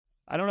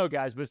I don't know,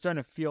 guys, but it's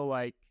starting to feel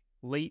like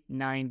late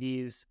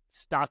 90s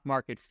stock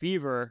market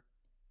fever,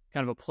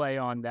 kind of a play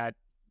on that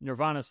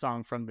Nirvana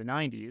song from the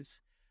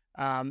 90s.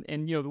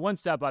 And, the one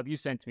stat, Bob, you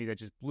sent to me that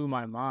just blew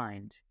my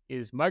mind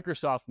is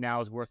Microsoft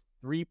now is worth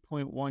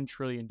 $3.1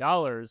 trillion.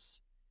 And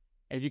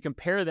if you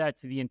compare that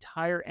to the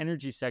entire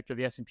energy sector,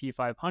 the S&P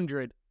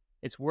 500,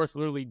 it's worth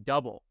literally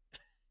double.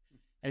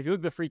 And if you look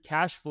at the free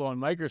cash flow on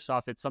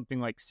Microsoft, it's something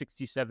like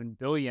 $67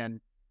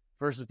 billion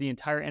versus the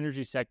entire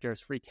energy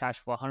sector's free cash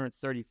flow,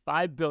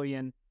 $135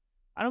 billion.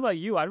 I don't know about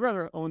you. I'd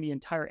rather own the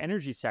entire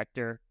energy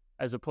sector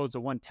as opposed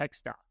to one tech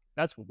stock.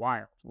 That's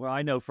wild. Well,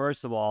 I know,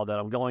 first of all, that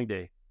I'm going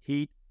to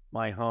heat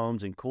my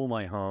homes and cool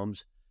my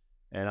homes,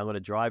 and I'm going to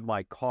drive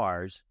my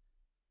cars.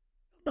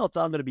 I don't know if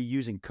I'm going to be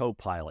using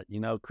Copilot.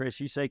 Chris,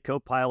 you say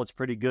Copilot's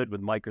pretty good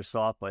with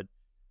Microsoft, but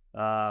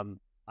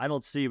I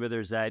don't see where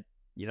there's that,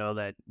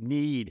 that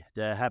need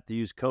to have to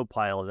use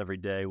Copilot every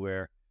day,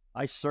 where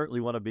I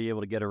certainly want to be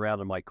able to get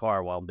around in my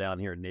car while I'm down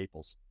here in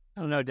Naples.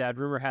 I don't know, Dad.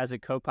 Rumor has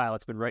it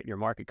Copilot's been writing your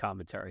market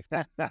commentary.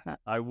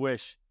 I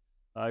wish.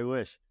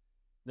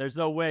 There's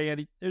no way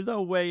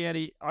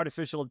any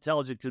artificial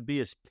intelligence could be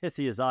as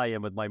pithy as I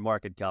am with my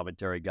market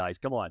commentary, guys.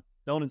 Come on,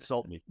 don't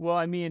insult me. Well,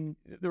 I mean,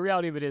 the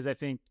reality of it is I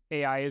think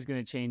AI is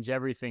going to change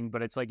everything,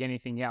 but it's like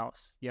anything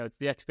else. It's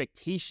the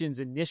expectations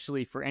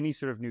initially for any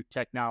sort of new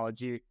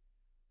technology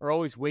are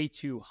always way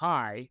too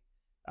high.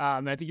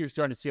 And I think you're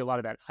starting to see a lot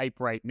of that hype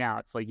right now.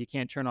 It's like you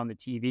can't turn on the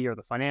TV or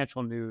the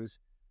financial news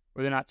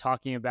where they're not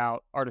talking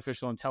about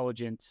artificial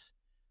intelligence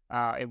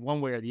in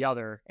one way or the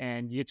other.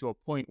 And you get to a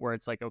point where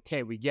it's like,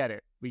 okay, we get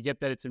it. We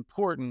get that it's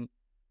important.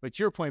 But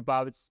to your point,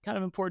 Bob, it's kind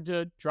of important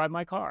to drive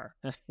my car.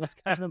 It's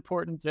kind of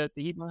important to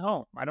heat my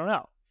home. I don't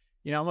know.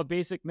 I'm a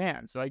basic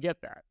man, so I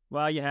get that.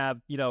 Well, you have,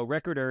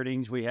 record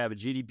earnings. We have a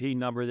GDP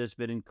number that's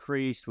been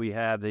increased. We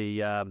have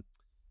the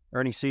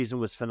earnings season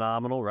was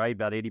phenomenal, right?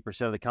 About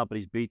 80% of the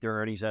companies beat their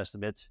earnings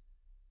estimates.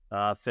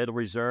 Federal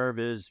Reserve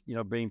is,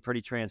 being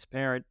pretty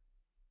transparent.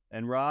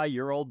 And Rye,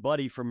 your old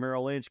buddy from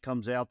Merrill Lynch,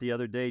 comes out the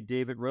other day,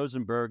 David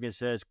Rosenberg, and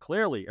says,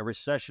 clearly a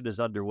recession is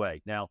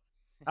underway. Now,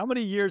 how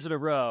many years in a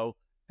row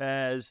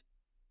has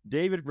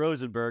David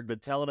Rosenberg been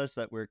telling us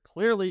that we're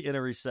clearly in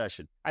a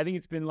recession? I think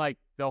it's been like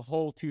the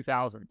whole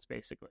 2000s,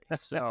 basically.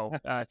 So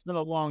it's been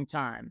a long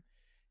time.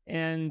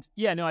 And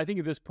yeah, no, I think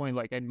at this point,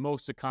 like and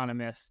most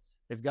economists,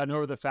 they've gotten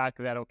over the fact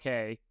that,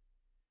 okay,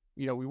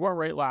 we weren't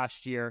right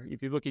last year.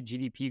 If you look at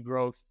GDP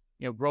growth,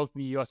 growth in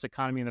the U.S.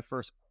 economy in the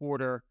first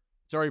quarter,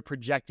 it's already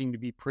projecting to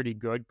be pretty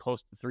good,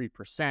 close to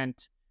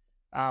 3%.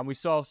 We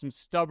saw some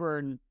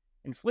stubborn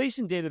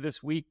inflation data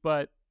this week,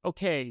 but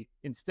okay,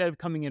 instead of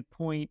coming in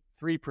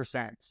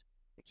 0.3%,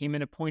 it came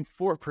in at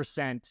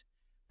 0.4%.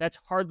 That's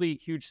hardly a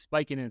huge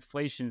spike in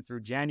inflation through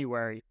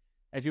January.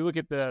 And if you look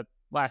at the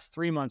last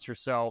 3 months or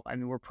so, I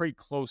mean, we're pretty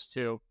close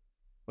to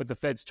what the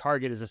Fed's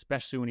target is,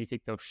 especially when you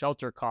take those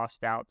shelter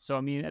costs out. So,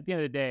 I mean, at the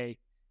end of the day,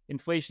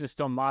 inflation is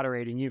still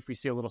moderating, even if we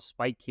see a little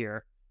spike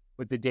here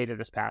with the data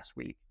this past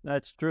week.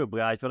 That's true,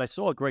 guys. But I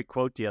saw a great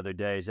quote the other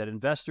day, is that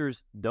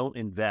investors don't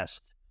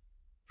invest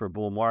for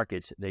bull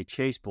markets. They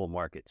chase bull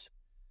markets.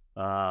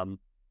 And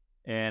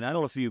I don't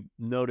know if you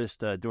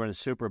noticed during the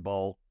Super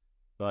Bowl,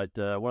 but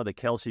one of the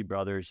Kelsey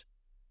brothers,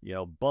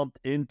 bumped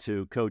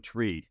into Coach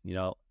Reed,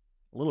 a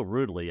little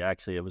rudely,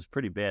 actually. It was a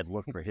pretty bad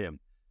look for him.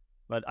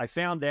 But I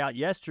found out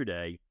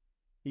yesterday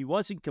he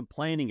wasn't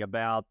complaining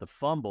about the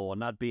fumble and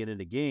not being in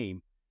the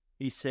game.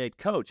 He said,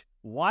 Coach,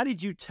 why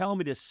did you tell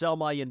me to sell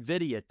my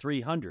NVIDIA at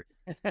 300?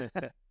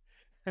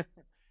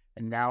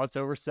 And now it's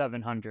over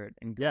 700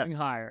 and going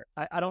higher.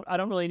 I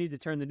don't really need to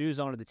turn the news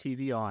on or the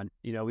TV on.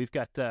 We've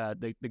got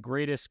the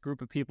greatest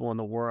group of people in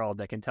the world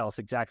that can tell us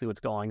exactly what's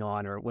going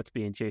on or what's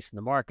being chased in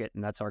the market,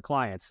 and that's our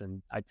clients.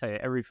 And I tell you,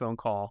 every phone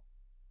call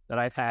that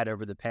I've had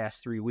over the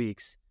past 3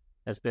 weeks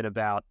has been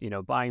about,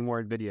 buying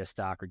more NVIDIA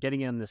stock or getting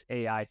in this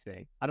AI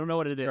thing. I don't know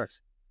what it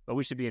is, but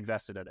we should be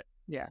invested in it.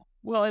 Yeah.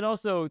 Well, and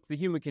also it's the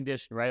human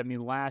condition, right? I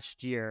mean,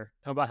 last year,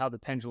 talk about how the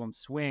pendulum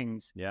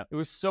swings. Yeah. It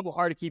was so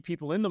hard to keep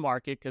people in the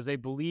market because they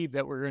believed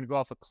that we're going to go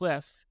off a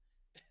cliff,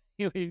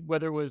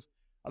 whether it was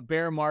a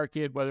bear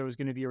market, whether it was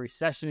going to be a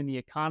recession in the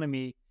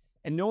economy.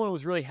 And no one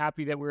was really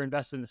happy that we were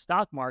invested in the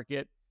stock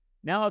market.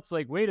 Now it's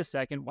like, wait a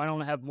second, why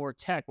don't I have more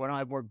tech? Why don't I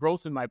have more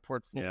growth in my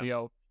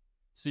portfolio? Yeah.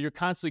 So you're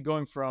constantly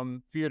going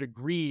from fear to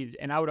greed.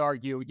 And I would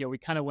argue, we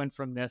kind of went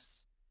from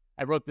this,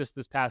 I wrote this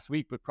past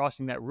week, but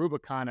crossing that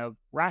Rubicon of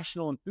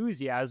rational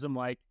enthusiasm,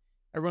 like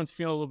everyone's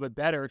feeling a little bit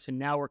better, to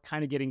now we're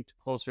kind of getting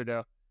closer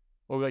to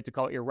what we like to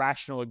call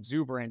irrational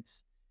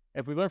exuberance.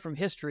 If we learn from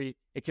history,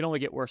 it can only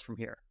get worse from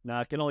here. No,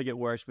 it can only get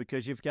worse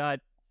because you've got,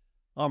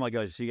 oh my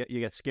gosh,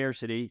 you got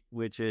scarcity,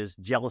 which is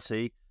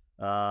jealousy.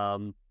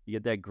 You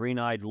get that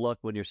green-eyed look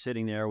when you're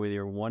sitting there with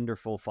your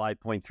wonderful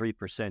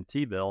 5.3%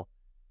 T-bill,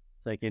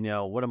 thinking,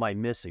 what am I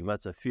missing?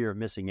 That's a fear of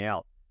missing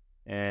out.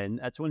 And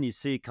that's when you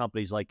see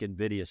companies like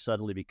NVIDIA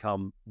suddenly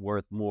become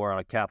worth more on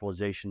a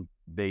capitalization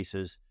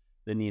basis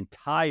than the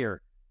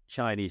entire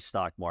Chinese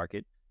stock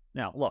market.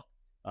 Now, look,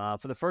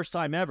 for the first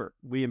time ever,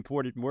 we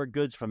imported more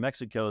goods from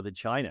Mexico than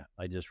China.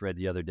 I just read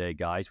the other day,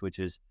 guys, which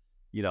is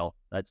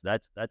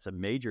That's a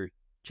major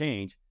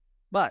change.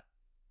 But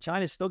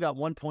China's still got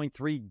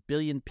 1.3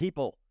 billion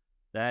people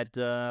that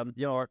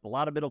are a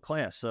lot of middle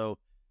class. So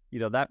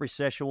that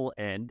recession will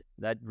end.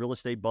 That real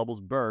estate bubble's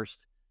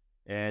burst,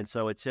 and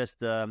so it's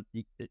just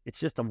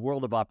a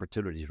world of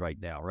opportunities right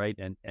now, right?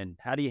 And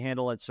how do you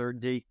handle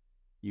uncertainty?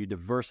 You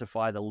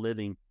diversify the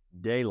living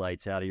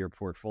daylights out of your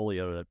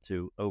portfolio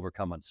to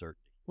overcome uncertainty.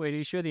 Wait, are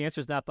you sure the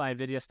answer is not buying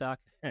Nvidia stock?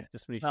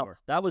 Just to be sure.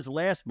 That was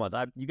last month.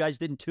 You guys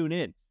didn't tune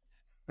in.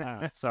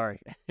 Sorry.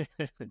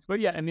 But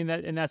yeah, I mean,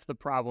 that's the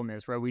problem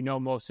is, right? We know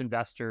most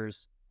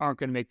investors aren't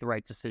going to make the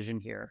right decision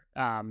here.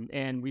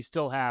 And we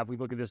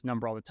look at this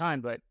number all the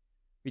time, but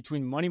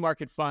between money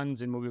market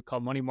funds and what we call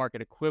money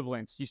market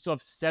equivalents, you still have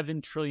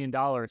 $7 trillion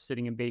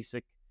sitting in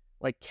basic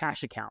like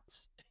cash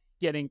accounts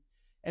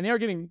and they are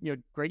getting,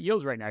 great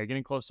yields right now. You're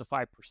getting close to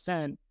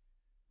 5%.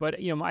 But,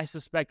 I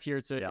suspect here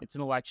it's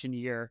an election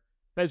year.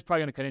 Fed's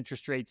probably going to cut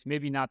interest rates,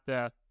 maybe not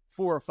the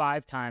 4 or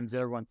 5 times that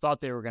everyone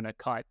thought they were going to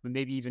cut, but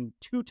maybe even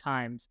 2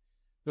 times.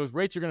 Those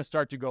rates are going to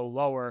start to go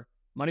lower.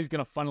 Money's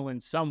going to funnel in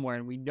somewhere.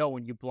 And we know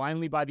when you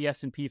blindly buy the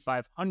S&P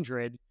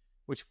 500,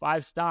 which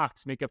 5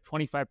 stocks make up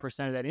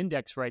 25% of that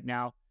index right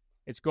now,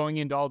 it's going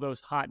into all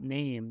those hot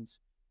names,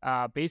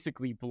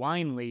 basically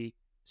blindly.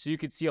 So you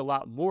could see a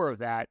lot more of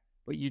that,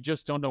 but you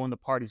just don't know when the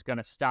party's going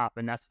to stop.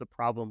 And that's the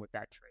problem with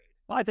that trade.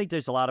 Well, I think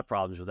there's a lot of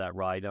problems with that,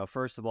 right? Now,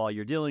 first of all,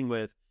 you're dealing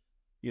with,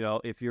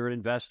 if you're an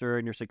investor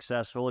and you're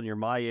successful and you're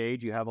my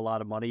age, you have a lot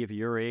of money. If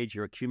you're your age,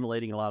 you're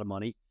accumulating a lot of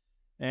money.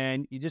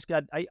 And you just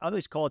I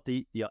always call it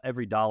the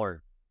every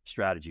dollar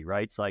strategy,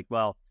 right? It's like,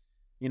 well,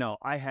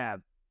 I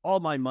have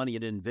all my money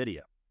in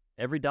NVIDIA.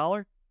 Every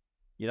dollar?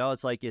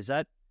 It's like,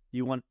 do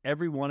you want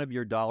every one of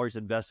your dollars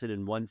invested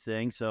in one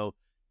thing? So,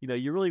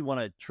 you really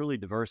want to truly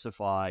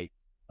diversify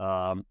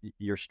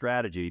your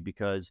strategy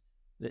because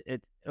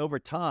over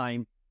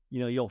time,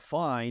 you'll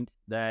find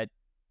that,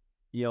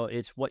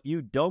 it's what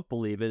you don't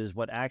believe in is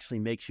what actually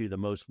makes you the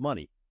most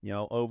money.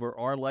 Over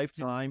our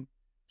lifetime,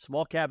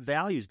 small cap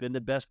value has been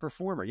the best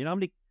performer. You know how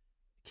many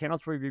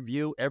accounts we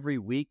review every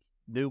week,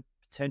 new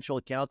potential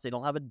accounts, they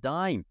don't have a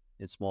dime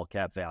in small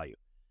cap value,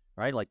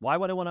 right? Like, why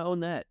would I want to own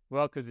that?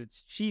 Well, because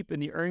it's cheap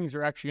and the earnings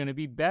are actually going to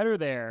be better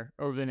there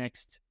over the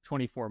next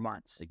 24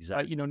 months.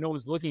 Exactly. No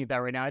one's looking at that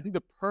right now. I think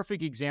the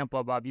perfect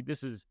example, Bobby,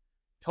 this is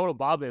total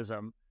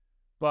Bobism,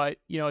 but,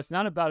 it's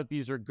not about if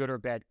these are good or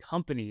bad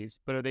companies,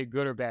 but are they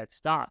good or bad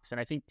stocks?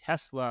 And I think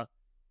Tesla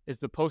is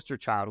the poster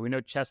child. We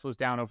know Tesla's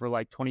down over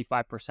like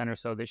 25% or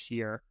so this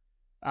year.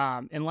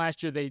 And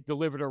last year they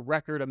delivered a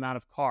record amount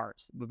of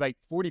cars, like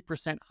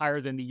 40%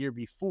 higher than the year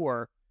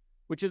before,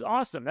 which is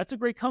awesome. That's a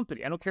great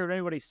company. I don't care what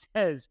anybody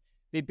says.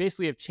 They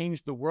basically have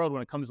changed the world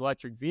when it comes to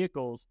electric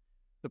vehicles.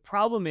 The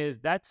problem is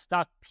that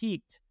stock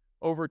peaked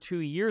over 2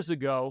 years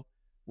ago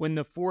when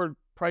the forward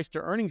price to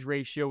earnings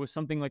ratio was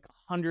something like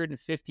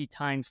 150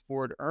 times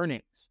forward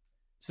earnings.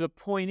 So the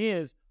point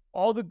is,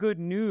 all the good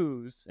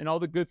news and all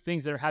the good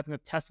things that are happening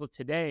with Tesla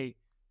today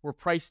were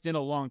priced in a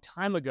long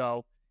time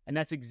ago. And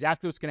that's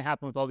exactly what's going to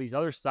happen with all these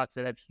other stocks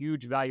that have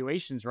huge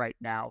valuations right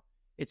now.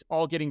 It's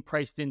all getting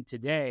priced in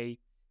today.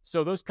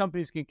 So those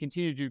companies can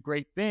continue to do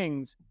great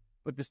things,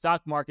 but the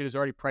stock market is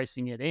already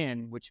pricing it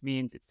in, which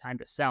means it's time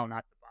to sell,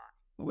 not to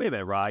buy. Wait a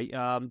minute, Rye.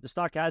 The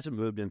stock hasn't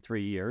moved in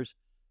 3 years.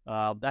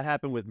 That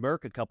happened with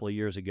Merck a couple of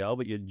years ago,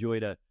 but you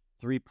enjoyed a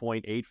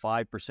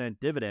 3.85%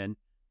 dividend.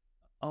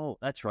 Oh,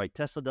 that's right.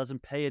 Tesla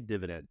doesn't pay a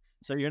dividend.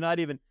 So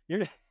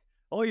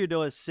all you're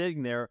doing is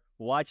sitting there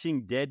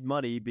watching dead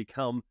money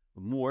become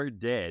more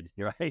dead,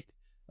 right?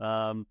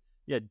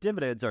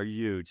 Dividends are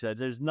huge.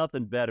 There's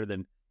nothing better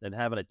than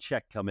having a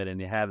check come in and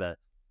you have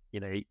you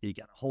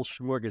got a whole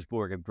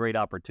smorgasbord of great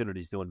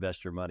opportunities to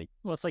invest your money.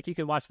 Well, it's like you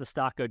can watch the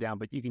stock go down,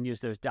 but you can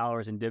use those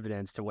dollars and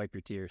dividends to wipe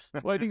your tears.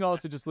 Well, I think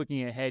also just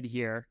looking ahead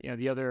here,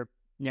 the other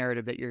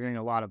narrative that you're hearing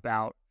a lot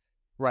about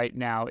right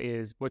now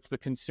is what's the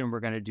consumer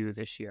going to do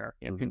this year?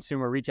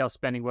 Consumer retail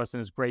spending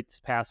wasn't as great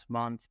this past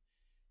month.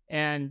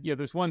 And,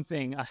 there's one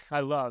thing I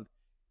love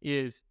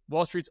is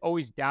Wall Street's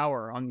always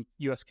dour on the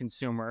U.S.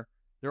 consumer.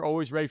 They're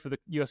always ready for the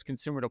U.S.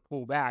 consumer to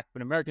pull back,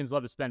 but Americans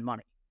love to spend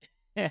money.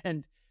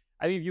 And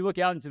I think if you look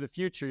out into the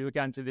future, you look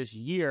out into this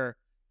year,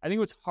 I think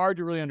what's hard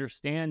to really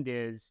understand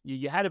is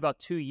you had about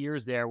 2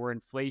 years there where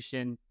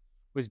inflation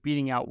was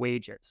beating out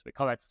wages. We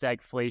call that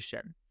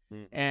stagflation.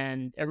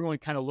 And everyone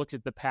kind of looks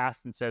at the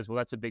past and says, well,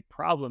 that's a big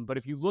problem. But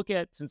if you look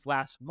at since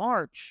last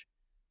March,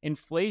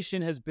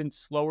 inflation has been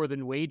slower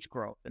than wage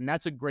growth. And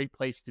that's a great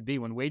place to be.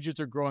 When wages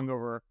are growing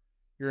over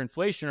your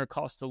inflation or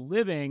cost of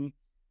living,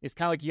 it's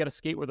kind of like you got to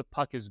skate where the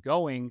puck is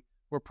going.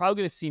 We're probably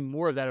going to see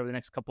more of that over the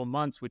next couple of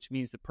months, which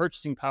means the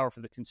purchasing power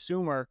for the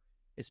consumer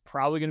is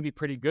probably going to be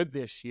pretty good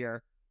this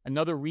year.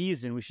 Another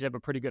reason we should have a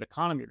pretty good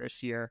economy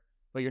this year,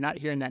 but you're not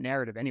hearing that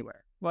narrative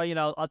anywhere.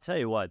 Well, I'll tell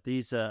you what,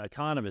 these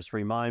economists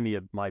remind me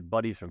of my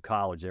buddies from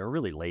college. They're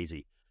really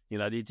lazy.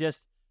 They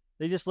just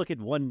look at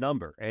one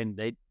number and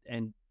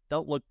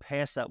don't look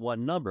past that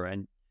one number.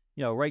 And,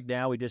 right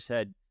now we just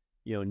had,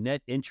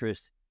 net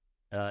interest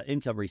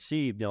income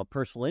received,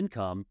 personal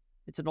income.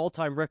 It's an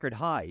all-time record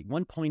high,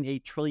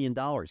 $1.8 trillion,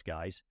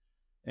 guys.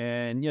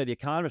 And, the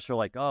economists are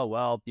like, oh,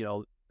 well,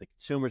 the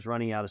consumer's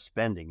running out of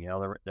spending,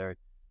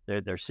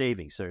 their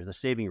savings, the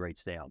saving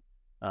rate's down.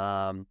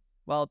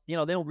 Well, they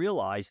don't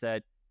realize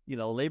that,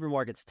 labor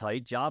market's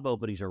tight, job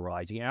openings are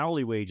rising,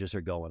 hourly wages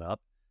are going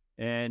up,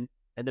 and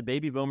the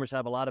baby boomers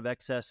have a lot of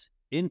excess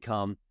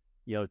income,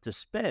 to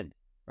spend,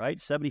 right?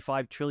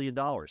 $75 trillion.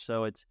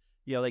 So it's,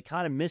 they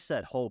kind of miss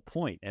that whole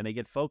point and they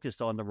get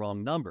focused on the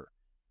wrong number.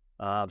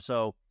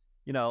 So,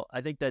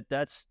 I think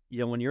that's,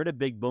 when you're in a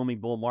big booming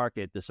bull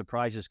market, the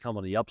surprises come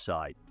on the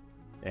upside.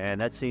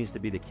 And that seems to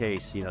be the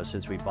case,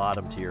 since we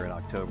bottomed here in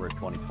October of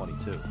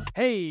 2022.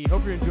 Hey,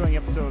 hope you're enjoying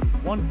episode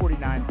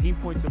 149, Payne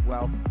Points of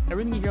Wealth.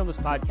 Everything you hear on this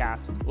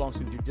podcast, along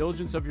with due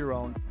diligence of your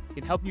own,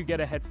 can help you get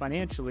ahead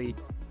financially,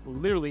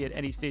 literally at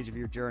any stage of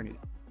your journey.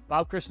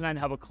 Bob, Chris, and I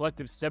have a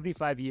collective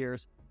 75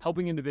 years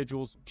helping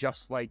individuals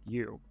just like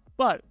you.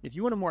 But if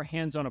you want a more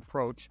hands-on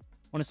approach,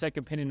 want a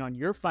second opinion on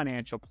your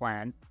financial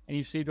plan, and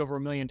you've saved over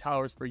 $1 million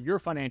for your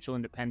financial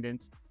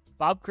independence,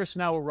 Bob, Chris,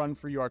 and I will run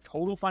for you our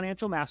total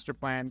financial master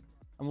plan,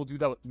 and we'll do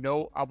that with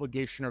no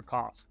obligation or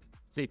cost.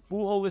 It's a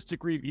full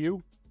holistic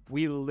review.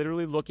 We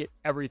literally look at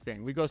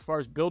everything. We go as far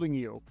as building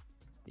you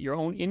your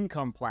own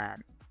income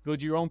plan,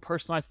 build your own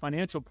personalized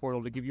financial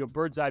portal to give you a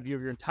bird's eye view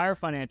of your entire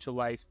financial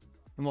life,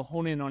 and we'll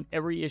hone in on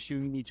every issue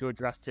you need to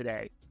address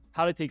today.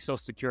 How to take Social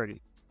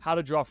Security, how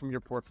to draw from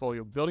your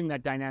portfolio, building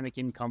that dynamic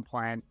income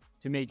plan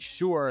to make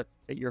sure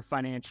that you're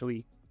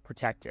financially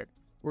protected.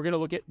 We're going to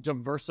look at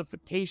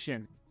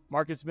diversification.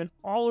 Market's been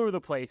all over the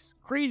place,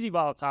 crazy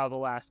volatile the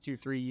last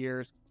 2-3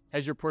 years.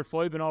 Has your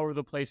portfolio been all over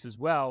the place as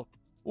well?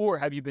 Or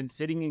have you been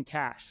sitting in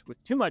cash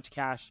with too much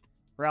cash?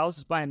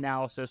 Paralysis by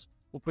analysis.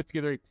 We'll put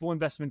together a full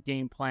investment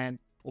game plan.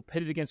 We'll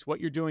pit it against what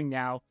you're doing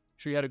now,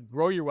 show you how to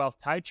grow your wealth,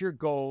 tie it to your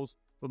goals,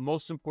 but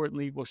most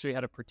importantly, we'll show you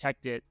how to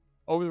protect it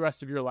over the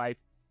rest of your life.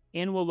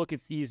 And we'll look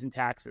at fees and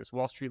taxes.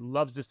 Wall Street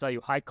loves to sell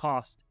you high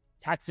cost,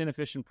 tax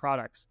inefficient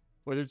products,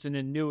 whether it's an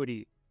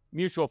annuity,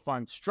 mutual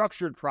fund,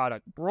 structured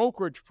product,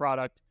 brokerage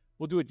product.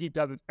 We'll do a deep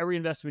dive of every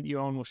investment you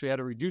own. We'll show you how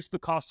to reduce the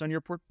cost on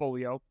your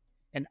portfolio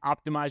and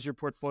optimize your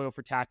portfolio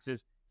for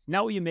taxes. It's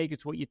not what you make,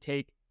 it's what you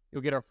take.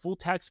 You'll get our full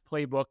tax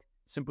playbook.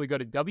 Simply go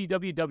to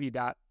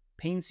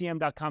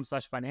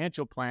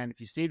www.paynecm.com/financial plan.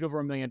 If you saved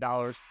over $1 million,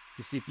 to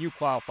see if you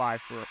qualify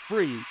for a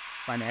free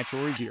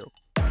financial review.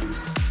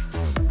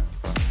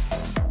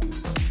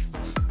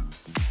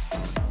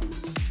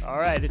 All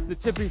right, it's the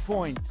tipping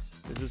point.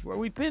 This is where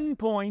we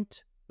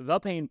pinpoint the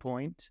pain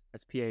point.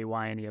 That's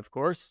P-A-Y-N-E, of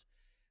course.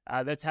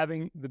 That's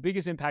having the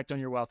biggest impact on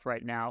your wealth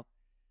right now.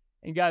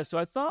 And guys, so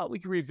I thought we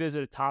could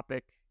revisit a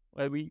topic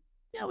that we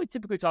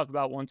typically talk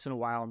about once in a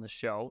while on the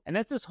show, and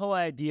that's this whole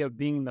idea of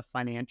being in the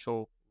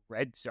financial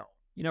red zone.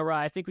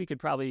 Ryan, I think we could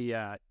probably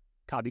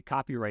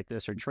copyright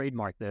this or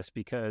trademark this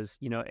because,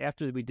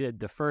 after we did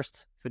the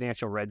first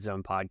Financial Red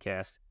Zone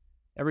podcast,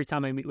 every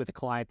time I meet with a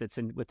client that's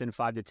within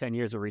 5 to 10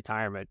 years of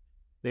retirement,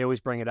 they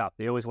always bring it up.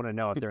 They always want to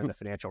know if they're in the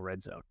financial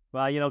red zone.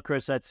 Well,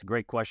 Chris, that's a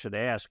great question to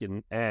ask.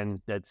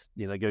 And that's,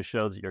 goes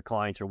shows that your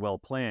clients are well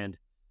planned.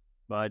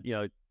 But,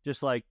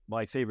 just like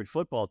my favorite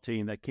football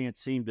team that can't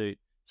seem to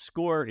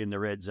score in the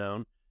red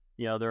zone,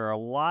 there are a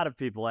lot of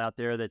people out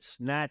there that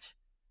snatch,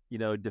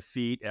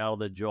 defeat out of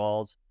the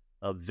jaws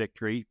of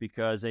victory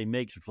because they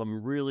make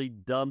some really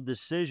dumb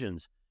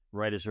decisions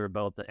right as they're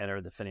about to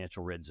enter the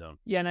financial red zone.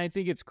 Yeah, and I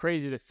think it's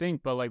crazy to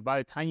think, but like by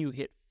the time you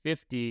hit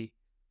 50,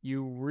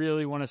 you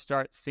really want to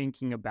start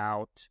thinking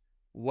about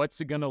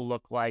what's it going to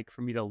look like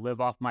for me to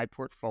live off my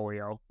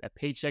portfolio. That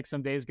paycheck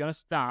someday is going to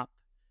stop.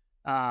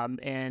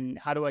 And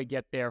how do I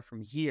get there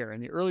from here?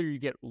 And the earlier you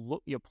get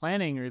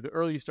planning, or the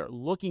earlier you start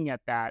looking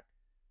at that,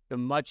 the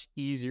much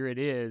easier it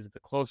is, the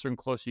closer and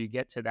closer you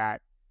get to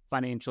that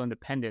financial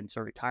independence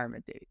or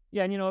retirement date.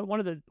 Yeah, and one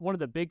of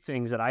the big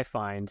things that I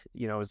find,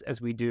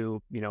 as we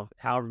do,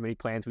 however many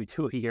plans we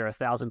do a year,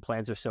 1,000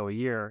 plans or so a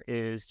year,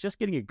 is just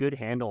getting a good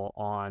handle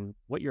on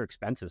what your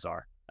expenses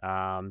are.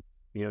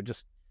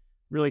 Just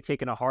really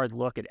taking a hard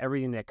look at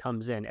everything that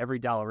comes in, every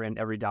dollar in,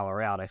 every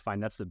dollar out. I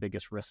find that's the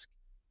biggest risk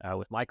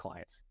with my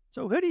clients.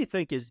 So who do you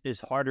think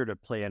is harder to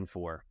plan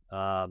for?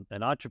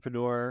 An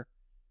entrepreneur,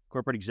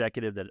 corporate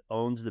executive that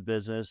owns the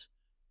business,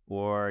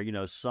 or,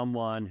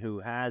 someone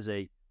who has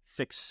a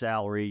fixed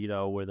salary,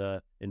 with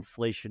a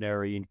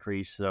inflationary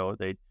increase, so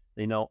they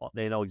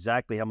know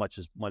exactly how much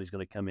money's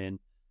going to come in,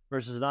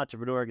 versus an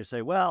entrepreneur can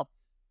say, well,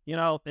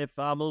 if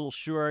I'm a little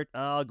short,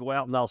 I'll go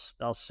out and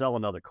I'll sell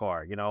another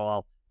car,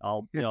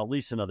 I'll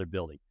lease another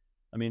building.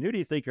 I mean, who do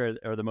you think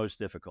are the most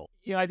difficult?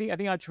 I think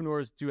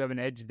entrepreneurs do have an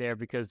edge there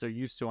because they're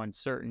used to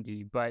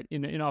uncertainty. But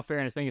in all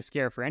fairness, I think it's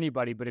scary for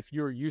anybody. But if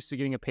you're used to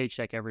getting a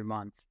paycheck every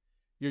month,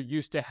 you're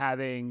used to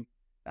having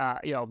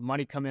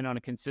money come in on a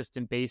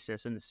consistent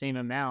basis and the same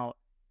amount.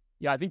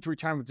 I think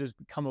retirement just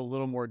become a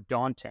little more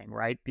daunting,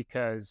 right?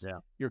 Because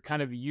you're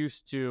kind of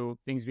used to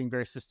things being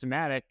very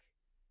systematic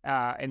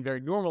and very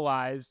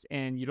normalized,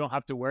 and you don't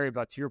have to worry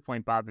about, to your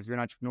point, Bob, if you're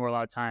an entrepreneur, a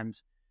lot of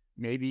times,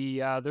 maybe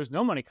there's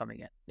no money coming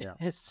in. Yeah.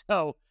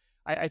 So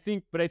I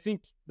think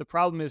the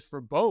problem is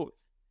for both.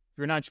 If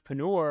you're an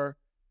entrepreneur,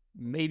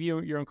 maybe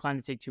you're inclined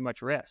to take too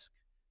much risk.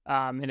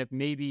 And if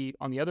maybe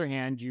on the other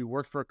hand, you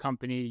worked for a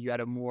company, you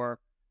had a more,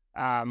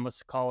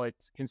 let's call it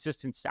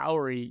consistent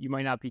salary, you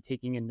might not be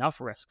taking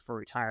enough risk for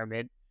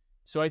retirement.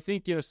 So I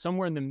think,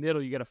 somewhere in the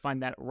middle, you got to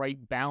find that right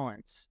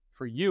balance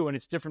for you. And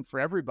it's different for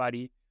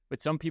everybody,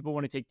 but some people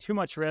want to take too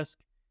much risk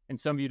and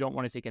some of you don't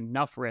want to take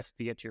enough risk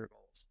to get to your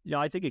goals.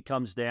 I think it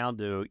comes down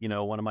to,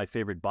 one of my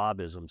favorite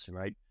Bobisms,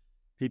 right?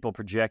 People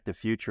project the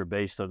future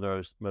based on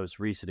their most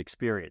recent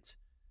experience.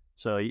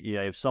 So,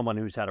 if someone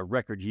who's had a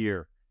record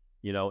year,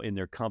 in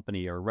their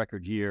company or a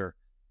record year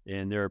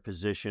in their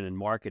position in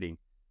marketing,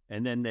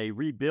 and then they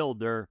rebuild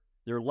their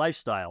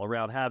lifestyle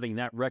around having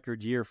that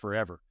record year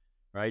forever,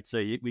 right? So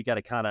we got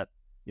to kind of,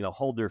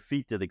 hold their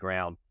feet to the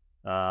ground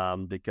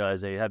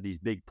because they have these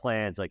big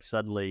plans. Like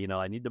suddenly,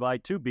 I need to buy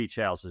 2 beach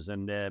houses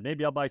and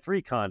maybe I'll buy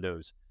 3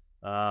 condos.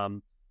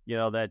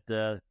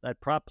 That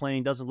prop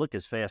plane doesn't look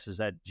as fast as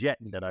that jet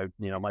that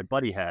my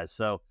buddy has.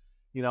 So,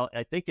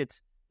 I think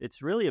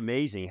it's really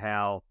amazing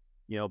how,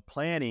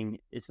 planning,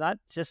 it's not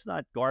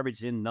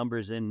garbage in,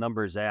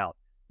 numbers out.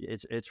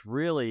 It's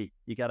really,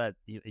 you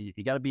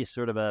gotta be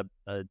sort of a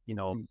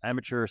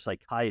amateur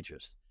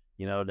psychiatrist,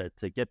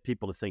 to get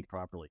people to think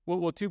properly.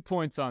 Well, 2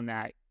 points on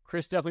that.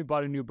 Chris definitely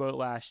bought a new boat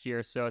last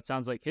year, so it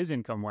sounds like his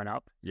income went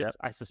up. Yep.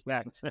 I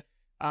suspect.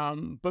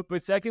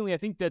 But secondly, I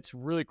think that's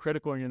really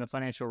critical when you're in the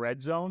financial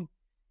red zone,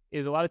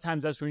 is a lot of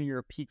times that's when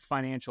you're peak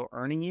financial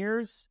earning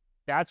years.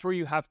 That's where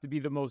you have to be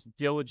the most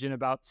diligent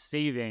about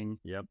saving.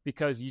 Yep.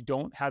 Because you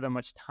don't have that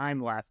much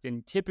time left.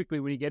 And typically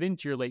when you get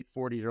into your late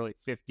 40s, early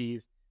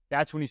 50s,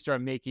 that's when you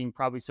start making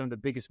probably some of the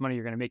biggest money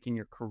you're going to make in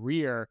your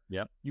career.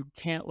 Yep. You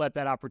can't let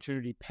that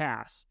opportunity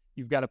pass.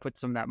 You've got to put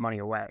some of that money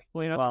away.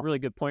 Well, that's a really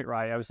good point,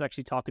 Rye. I was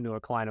actually talking to a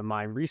client of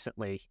mine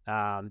recently,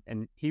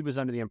 and he was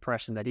under the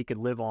impression that he could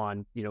live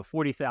on,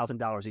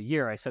 $40,000 a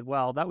year. I said,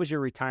 well, that was your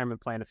retirement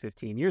plan of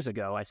 15 years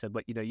ago. I said,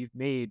 but, you've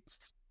made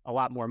a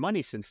lot more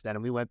money since then.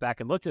 And we went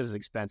back and looked at his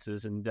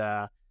expenses, and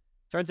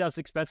turns out his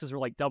expenses were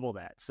like double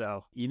that.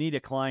 So you need a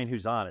client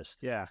who's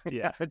honest. Yeah.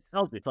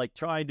 It's like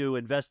trying to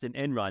invest in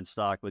Enron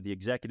stock with the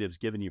executives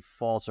giving you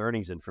false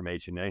earnings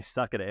information. It's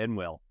not going to end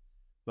well.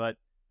 But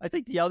I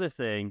think the other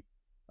thing,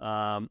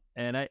 and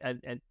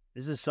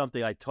this is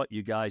something I taught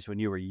you guys when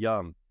you were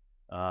young,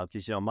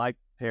 because my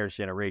parents'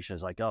 generation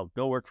is like, oh,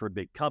 go work for a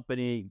big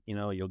company.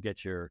 You'll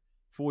get your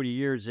 40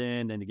 years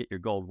in, and you get your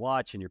gold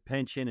watch and your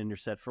pension, and you're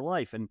set for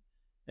life. And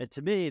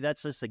to me,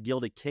 that's just a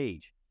gilded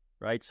cage,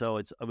 right? So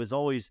it was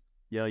always,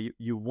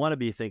 you want to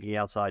be thinking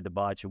outside the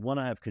box. You want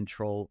to have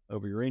control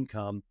over your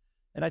income.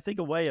 And I think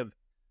a way of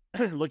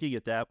looking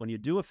at that when you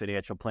do a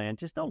financial plan,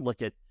 just don't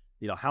look at,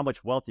 how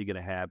much wealth you're going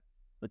to have.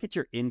 Look at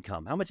your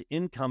income. How much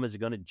income is it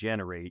going to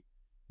generate,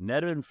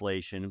 net of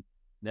inflation,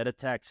 net of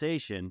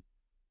taxation,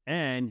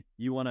 and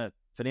you want a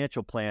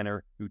financial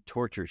planner who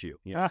tortures you.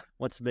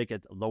 Wants to make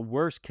it the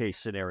worst case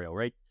scenario,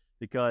 right?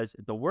 Because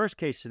if the worst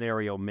case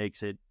scenario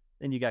makes it,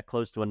 then you got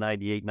close to a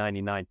 98,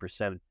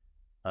 99%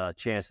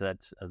 chance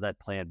of that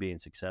plan being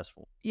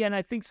successful. Yeah, and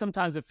I think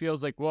sometimes it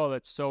feels like, well,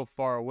 that's so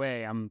far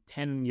away. I'm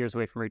 10 years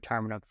away from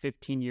retirement. I'm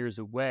 15 years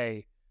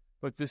away.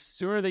 But the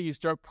sooner that you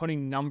start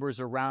putting numbers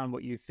around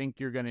what you think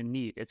you're going to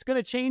need, it's going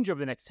to change over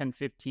the next 10,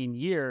 15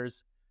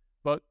 years.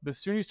 But the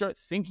sooner you start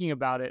thinking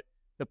about it,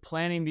 the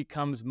planning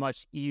becomes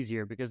much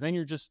easier because then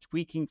you're just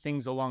tweaking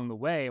things along the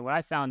way. And what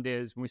I found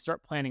is when we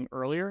start planning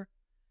earlier,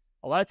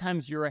 a lot of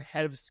times you're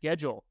ahead of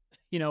schedule.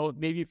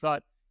 Maybe you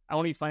thought, I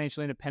want to be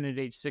financially independent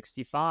at age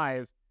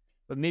 65,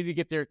 but maybe you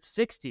get there at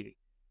 60.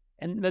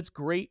 And that's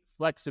great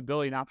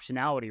flexibility and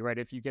optionality, right?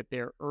 If you get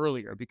there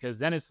earlier, because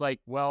then it's like,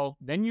 well,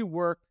 then you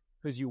work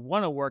because you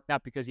want to work,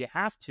 not because you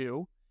have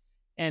to.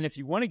 And if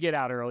you want to get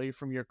out early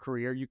from your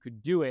career, you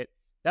could do it.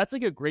 That's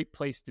like a great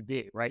place to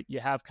be, right?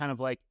 You have kind of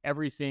like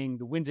everything,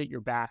 the wind's at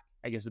your back,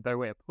 I guess is a better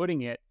way of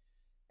putting it.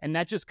 And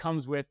that just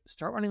comes with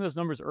start running those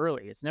numbers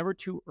early. It's never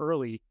too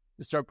early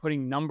to start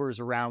putting numbers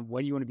around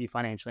when you want to be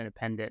financially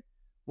independent,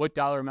 what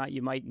dollar amount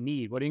you might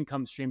need, what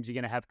income streams you're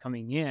going to have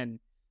coming in.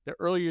 The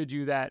earlier you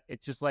do that,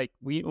 it's just like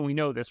we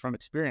know this from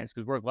experience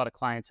because we work with a lot of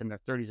clients in their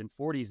 30s and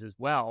 40s as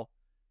well,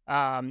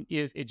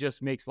 it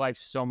just makes life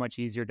so much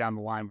easier down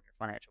the line with your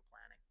financial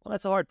planning. Well,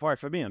 that's the hard part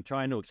for me. I'm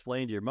trying to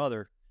explain to your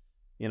mother,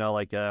 we've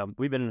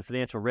been in the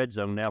financial red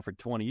zone now for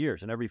 20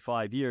 years, and every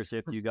 5 years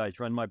after you guys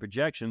run my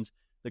projections,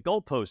 the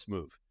goalposts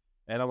move.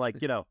 And I'm like,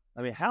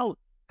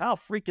 how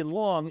freaking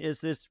long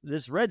is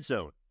this red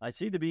zone? I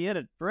seem to be in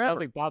it forever. I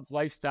think Bob's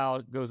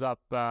lifestyle goes up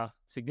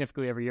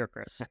significantly every year,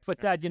 Chris. But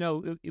Dad,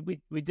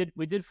 we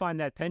did find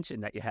that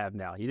pension that you have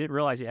now. You didn't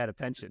realize you had a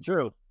pension.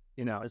 True.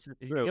 It's true.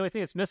 The only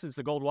thing that's missing is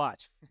the gold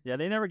watch. Yeah,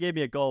 they never gave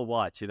me a gold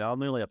watch.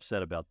 I'm really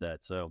upset about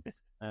that. So,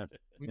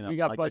 we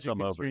got budget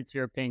constraints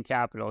here at Payne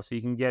Capital, so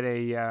you can get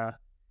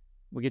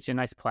we'll get you a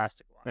nice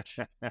plastic watch.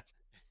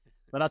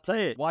 But I'll tell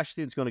you,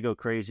 Washington's going to go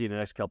crazy in the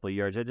next couple of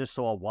years. I just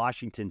saw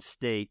Washington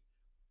State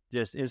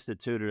just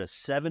instituted a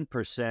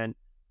 7%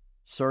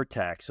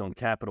 surtax on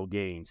capital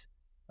gains.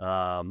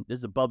 This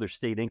is above their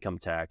state income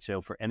tax.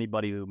 So for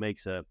anybody who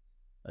makes a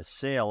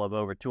sale of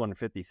over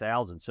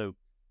 $250,000. So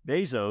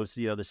Bezos,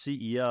 the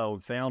CEO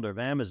and founder of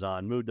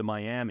Amazon, moved to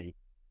Miami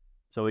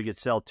so he could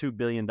sell $2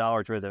 billion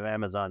worth of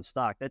Amazon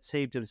stock. That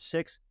saved him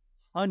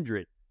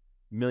 $600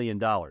 million,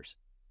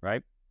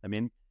 right? I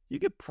mean, you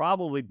could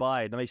probably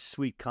buy a nice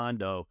sweet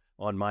condo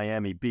on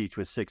Miami Beach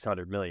with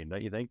 $600 million,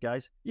 don't you think,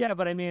 guys? Yeah,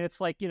 but I mean,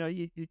 it's like,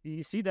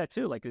 you see that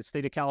too, like the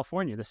state of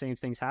California, the same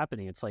thing's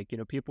happening. It's like,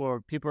 people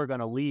are going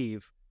to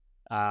leave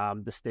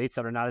the states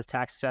that are not as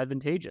tax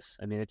advantageous.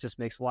 I mean, it just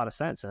makes a lot of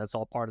sense, and it's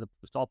all part of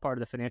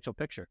the financial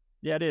picture.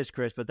 Yeah, it is,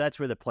 Chris, but that's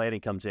where the planning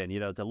comes in,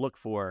 to look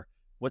for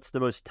what's the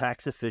most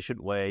tax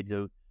efficient way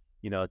to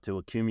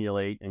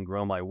accumulate and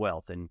grow my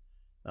wealth. And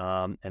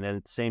then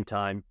at the same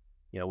time,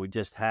 we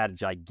just had a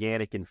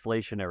gigantic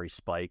inflationary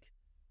spike.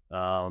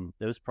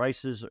 Those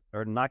prices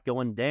are not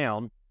going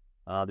down.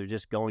 They're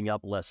just going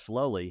up less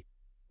slowly,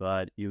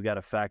 but you've got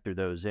to factor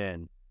those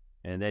in.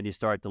 And then you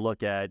start to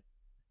look at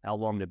how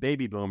long the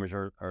baby boomers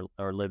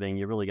are living.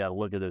 You really got to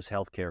look at those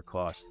healthcare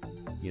costs,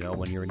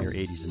 when you're in your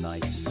 80s and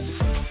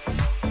 90s.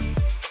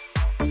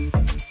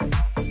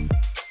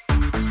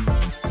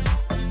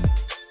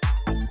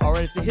 All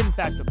right, it's the hidden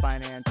facts of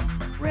finance.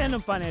 Random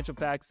financial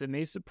facts that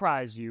may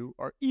surprise you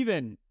or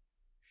even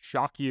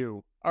shock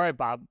you. All right,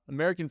 Bob.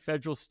 American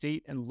federal,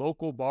 state, and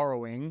local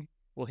borrowing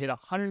will hit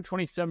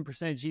 127% of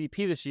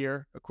GDP this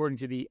year, according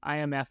to the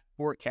IMF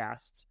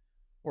forecasts,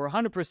 or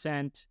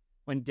 100%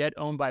 when debt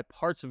owned by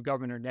parts of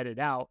government are netted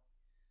out.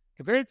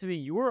 Compared to the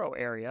Euro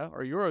area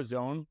or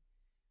Eurozone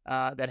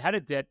that had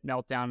a debt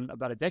meltdown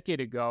about a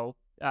decade ago,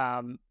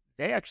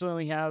 they actually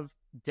only have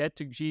debt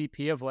to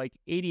GDP of like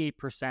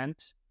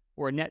 88%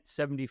 or a net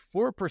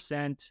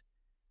 74%.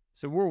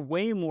 So we're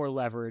way more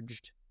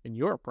leveraged in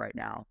Europe right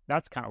now.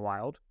 That's kind of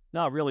wild.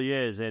 No, it really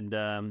is.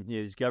 And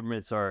these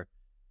governments are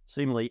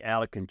seemingly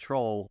out of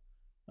control.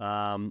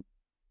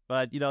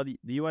 But, the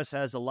U.S.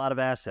 has a lot of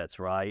assets,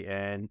 right?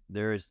 And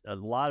there's a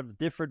lot of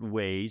different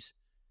ways,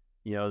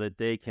 that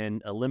they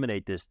can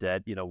eliminate this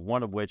debt,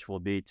 one of which will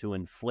be to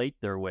inflate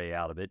their way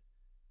out of it.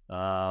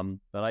 But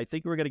I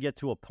think we're going to get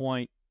to a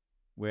point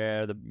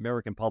where the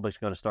American public's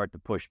going to start to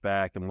push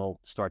back, and we'll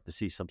start to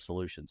see some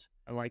solutions.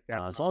 I like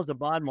that. As long as the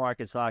bond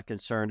market's not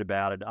concerned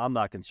about it, I'm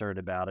not concerned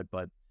about it,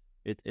 but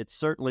it's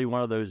certainly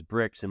one of those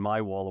bricks in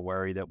my wall of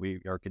worry that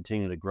we are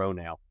continuing to grow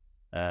now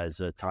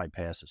as time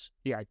passes.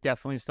 Yeah,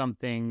 definitely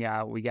something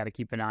we got to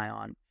keep an eye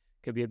on.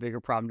 Could be a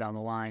bigger problem down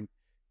the line.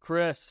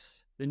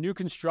 Chris, the new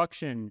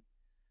construction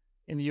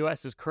in the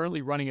U.S. is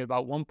currently running at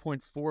about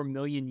 1.4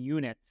 million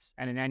units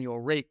at an annual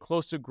rate,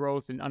 close to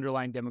growth in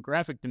underlying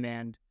demographic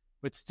demand,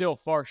 but still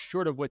far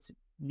short of what's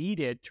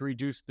needed to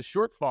reduce the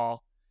shortfall.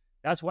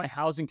 That's why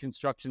housing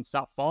construction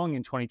stopped falling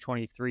in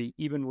 2023,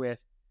 even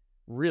with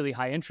really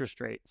high interest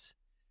rates.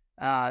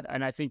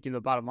 And I think the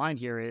bottom line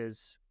here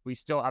is we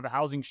still have a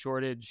housing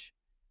shortage,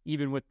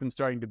 even with them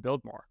starting to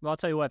build more. Well, I'll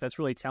tell you what, that's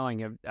really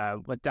telling. I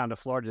went down to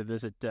Florida to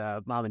visit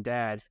mom and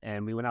dad,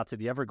 and we went out to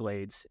the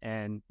Everglades.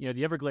 And,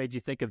 the Everglades, you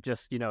think of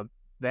just,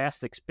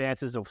 vast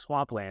expanses of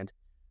swampland,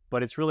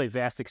 but it's really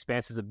vast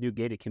expanses of new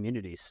gated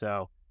communities.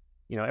 So,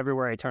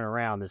 everywhere I turn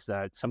around, there's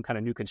some kind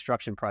of new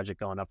construction project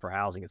going up for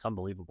housing. It's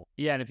unbelievable.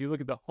 Yeah, and if you look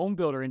at the home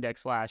builder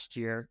index last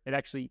year, it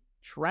actually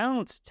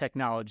trounced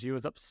technology. It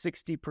was up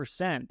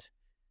 60%.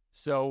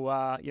 So,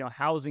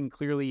 housing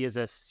clearly is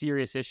a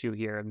serious issue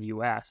here in the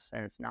U.S.,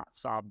 and it's not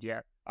solved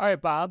yet. All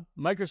right, Bob,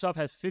 Microsoft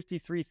has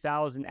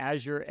 53,000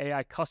 Azure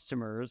AI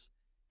customers,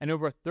 and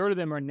over a third of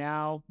them are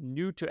now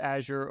new to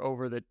Azure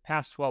over the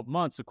past 12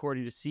 months,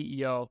 according to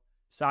CEO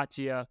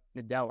Satya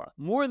Nadella.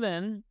 More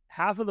than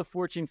half of the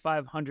Fortune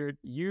 500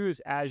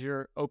 use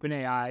Azure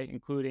OpenAI,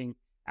 including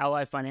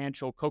Ally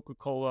Financial,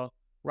 Coca-Cola,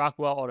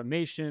 Rockwell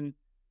Automation,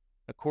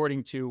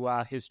 according to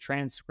his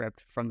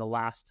transcript from the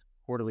last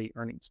quarterly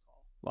earnings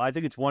call. Well, I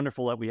think it's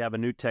wonderful that we have a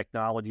new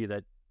technology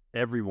that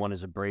everyone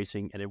is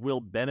embracing, and it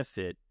will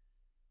benefit,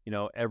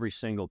 every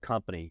single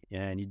company.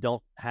 And you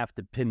don't have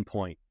to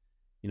pinpoint,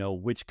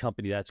 which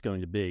company that's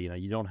going to be.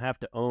 You don't have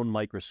to own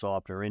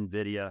Microsoft or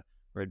NVIDIA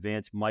or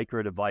Advanced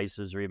Micro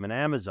Devices or even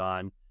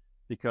Amazon,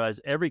 because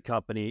every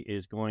company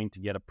is going to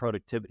get a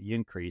productivity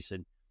increase.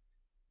 And,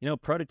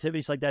 productivity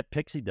is like that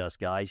pixie dust,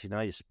 guys.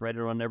 You spread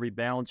it on every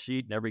balance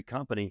sheet and every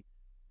company,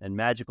 and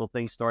magical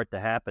things start to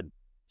happen.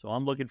 So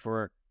I'm looking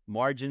for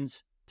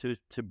margins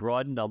to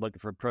broaden. I'm looking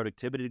for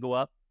productivity to go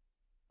up.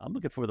 I'm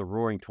looking for the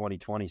roaring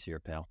 2020s here,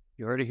 pal.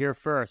 You heard it here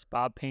first.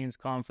 Bob Payne's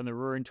calling from the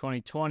roaring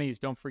 2020s.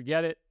 Don't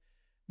forget it.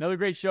 Another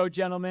great show,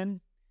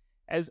 gentlemen.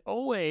 As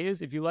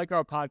always, if you like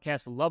our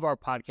podcast, love our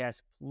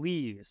podcast,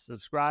 please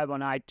subscribe on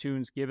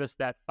iTunes, give us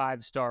that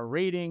 5-star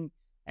rating,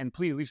 and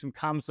please leave some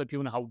comments so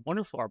people know how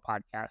wonderful our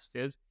podcast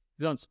is.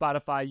 If it's on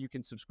Spotify, you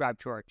can subscribe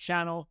to our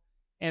channel.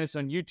 And it's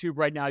on YouTube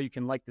right now. You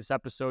can like this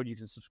episode. You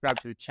can subscribe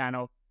to the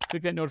channel.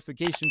 Click that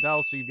notification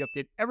bell so you get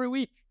updated every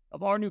week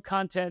of our new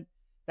content.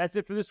 That's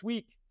it for this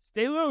week.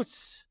 Stay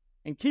loose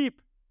and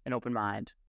keep an open mind.